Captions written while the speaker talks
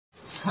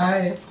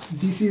Hi,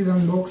 this is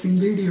unboxing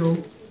video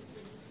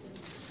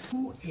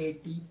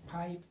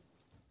 285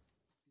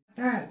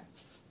 है।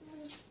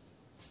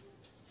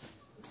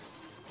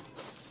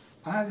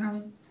 आज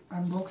हम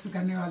अनबॉक्स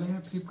करने वाले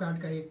हैं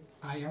फ्लिपकार्ट का एक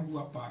आया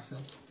हुआ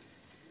पार्सल।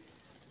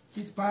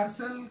 इस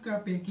पार्सल का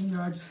पैकिंग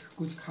आज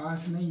कुछ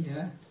खास नहीं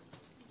है,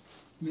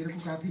 मेरे को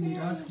काफ़ी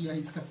निराश किया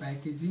इसका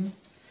पैकेजिंग।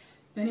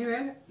 एनीवे,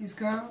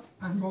 इसका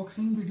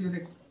अनबॉक्सिंग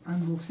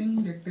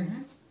देखते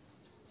हैं।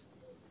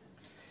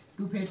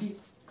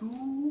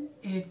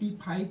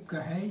 285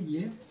 का है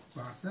ये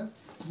पार्सल।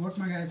 बहुत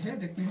मंगाए थे,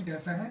 देखते हैं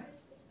कैसा है,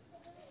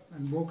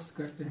 अनबॉक्स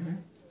करते हैं।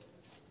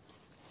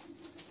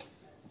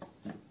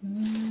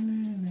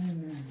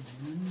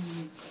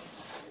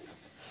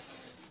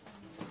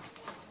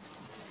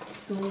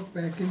 तो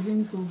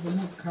पैकेजिंग तो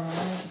बहुत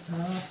खराब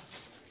था।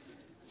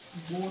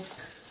 बहुत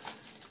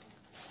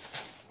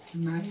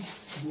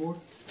nice boat.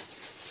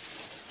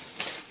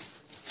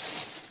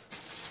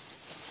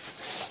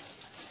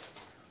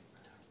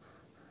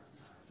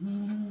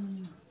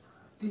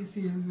 This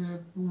is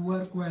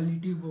poor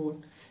quality boat.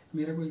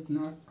 मेरे को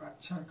इतना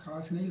अच्छा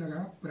खास नहीं लगा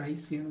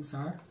प्राइस के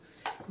अनुसार।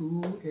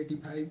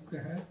 285 का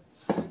है।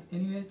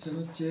 एनीवे,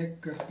 चलो चेक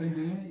करते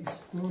हैं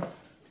इसको।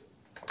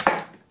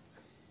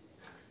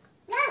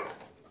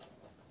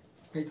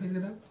 कैसे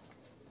ज़्यादा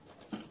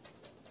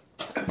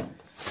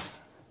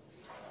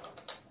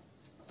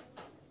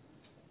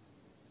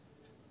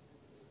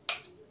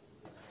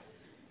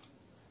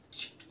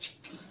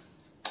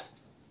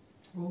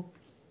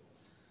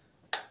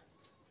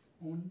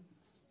on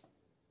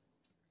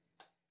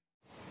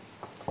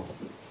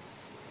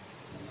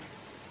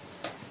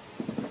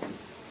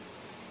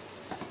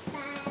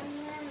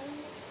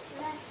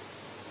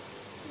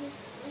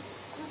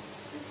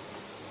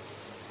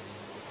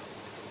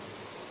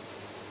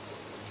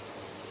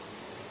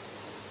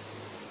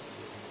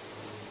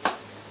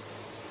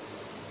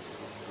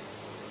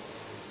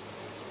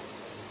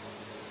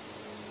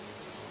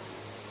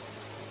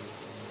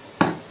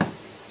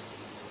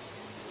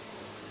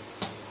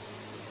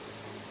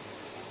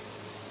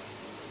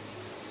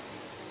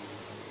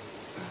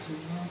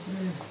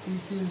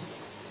this is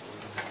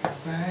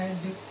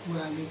bad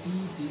quality.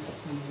 This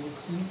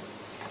unboxing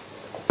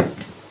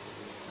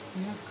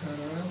या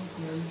खराब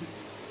क्वालिटी।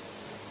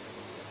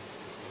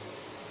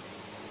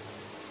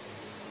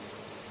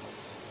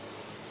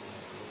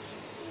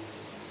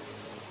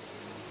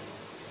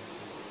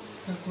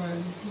 इसका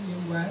क्वालिटी,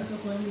 वायर का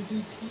क्वालिटी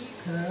ठीक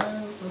है,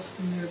 बस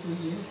मेरे को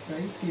ये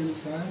प्राइस के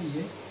अनुसार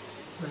ये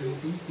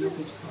क्वालिटी इतना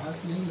कुछ खास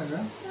नहीं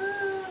लगा।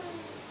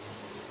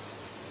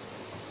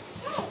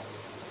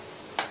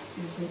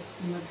 तो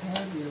मठा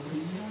गया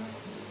भैया।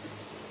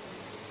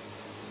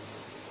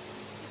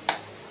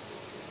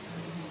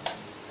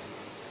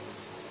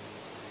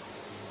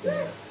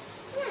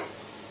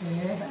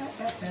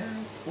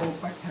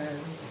 पोपट है।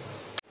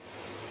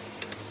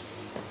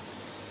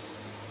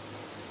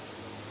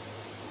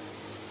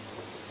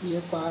 ये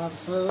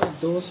पार्सल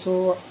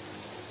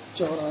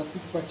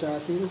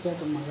 284-85 रुपये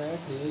का मंगाए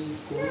थे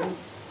इसको,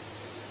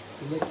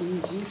 लेकिन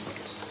जिस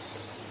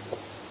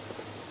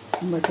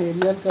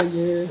मटेरियल का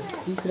ये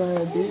दिख रहा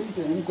है,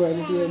 देख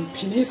क्वालिटी एंड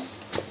फिनिश,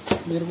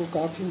 मेरे को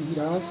काफ़ी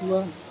निराश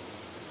हुआ।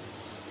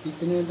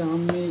 इतने दाम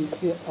में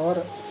इससे और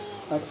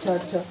अच्छा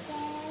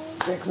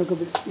देखने को।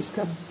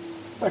 इसका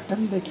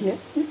बटन देखिए,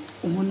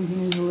 ऑन भी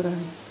नहीं हो रहा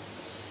है।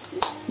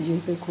 ये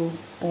देखो,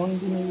 ऑन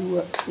भी नहीं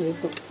हुआ। ये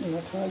तो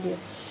उठा गया।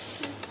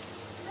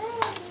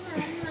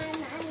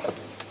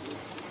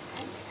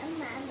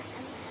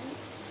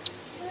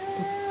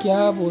 तो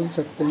क्या बोल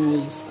सकते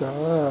हैं इसका,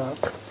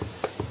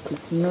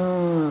 इतना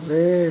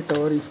रेट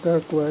और इसका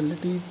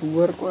क्वालिटी,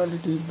 पुअर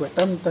क्वालिटी,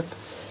 बटन तक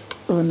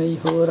नहीं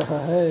हो रहा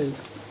है।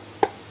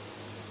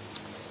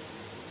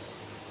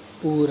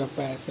 पूरा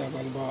पैसा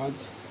बर्बाद।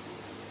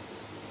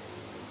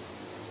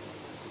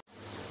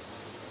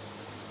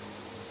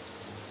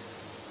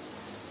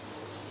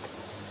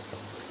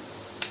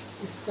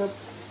 इसका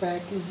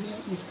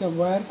पैकेजिंग, इसका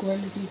वायर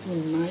क्वालिटी तो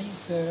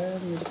नाइस है,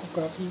 मेरे को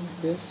काफ़ी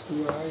बेस्ट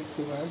हुआ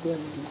इसके वायर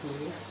क्वालिटी से,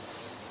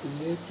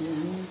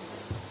 लेकिन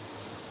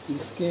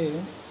इसके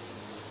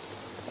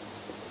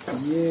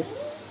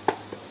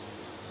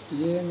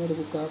ये मेरे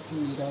को काफ़ी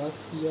निराश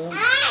किया।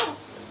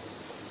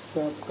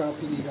 सब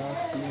काफ़ी निराश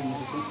किया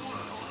मेरे को।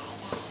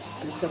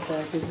 इसका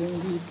पैकेजिंग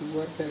भी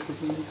पुअर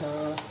पैकेजिंग था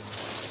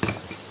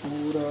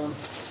पूरा।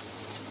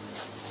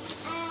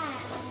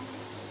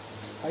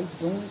 I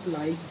don't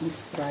like this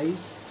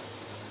price,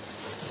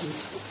 this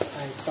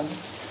item.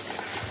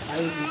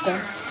 I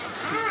return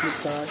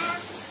Flipkart.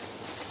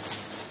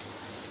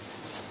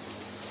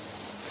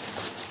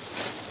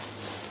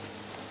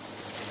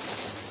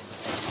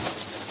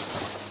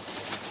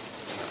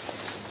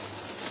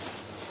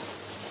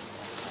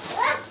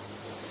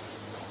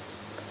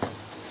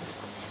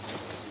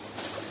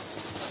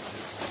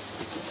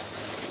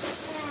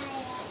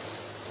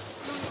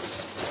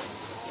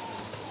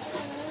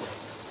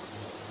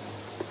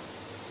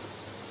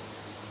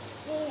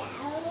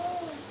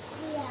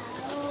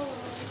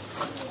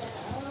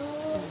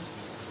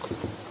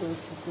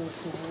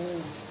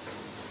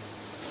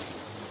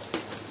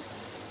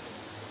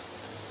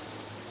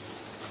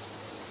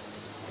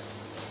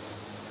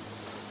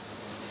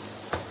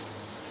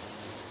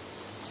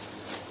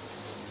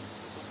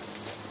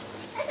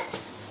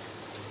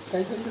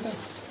 कैसे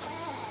बेटा?